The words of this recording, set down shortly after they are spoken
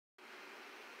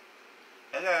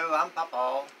Hello, I'm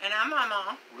Pawpaw. And I'm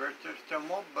Mawmaw. We're just some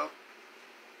more book,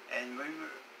 and we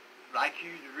would like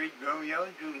you to read Romeo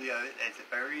and Juliet. It's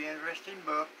a very interesting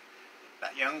book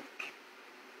about young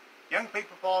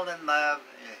people fall in love,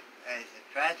 and it's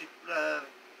a tragic love,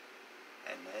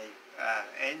 and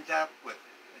they ends up with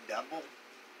a double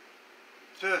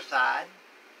suicide,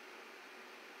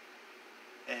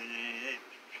 and it's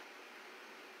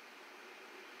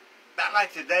about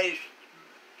like today's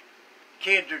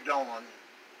kids are doing.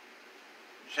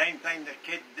 Same thing the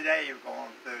kids today are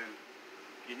going through.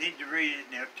 You need to read it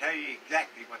and it'll tell you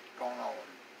exactly what's going on.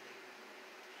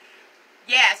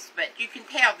 Yes, but you can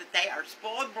tell that they are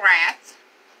spoiled brats.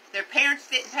 Their parents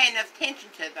didn't pay enough attention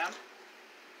to them.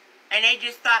 And they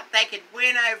just thought they could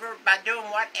win over by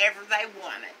doing whatever they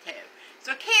wanted to.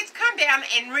 So kids, come down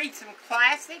and read some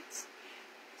classics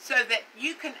so that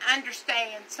you can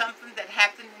understand something that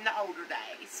happened in the older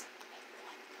days.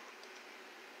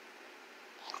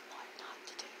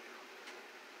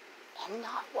 And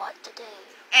not what to do.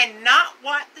 And not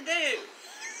what to do.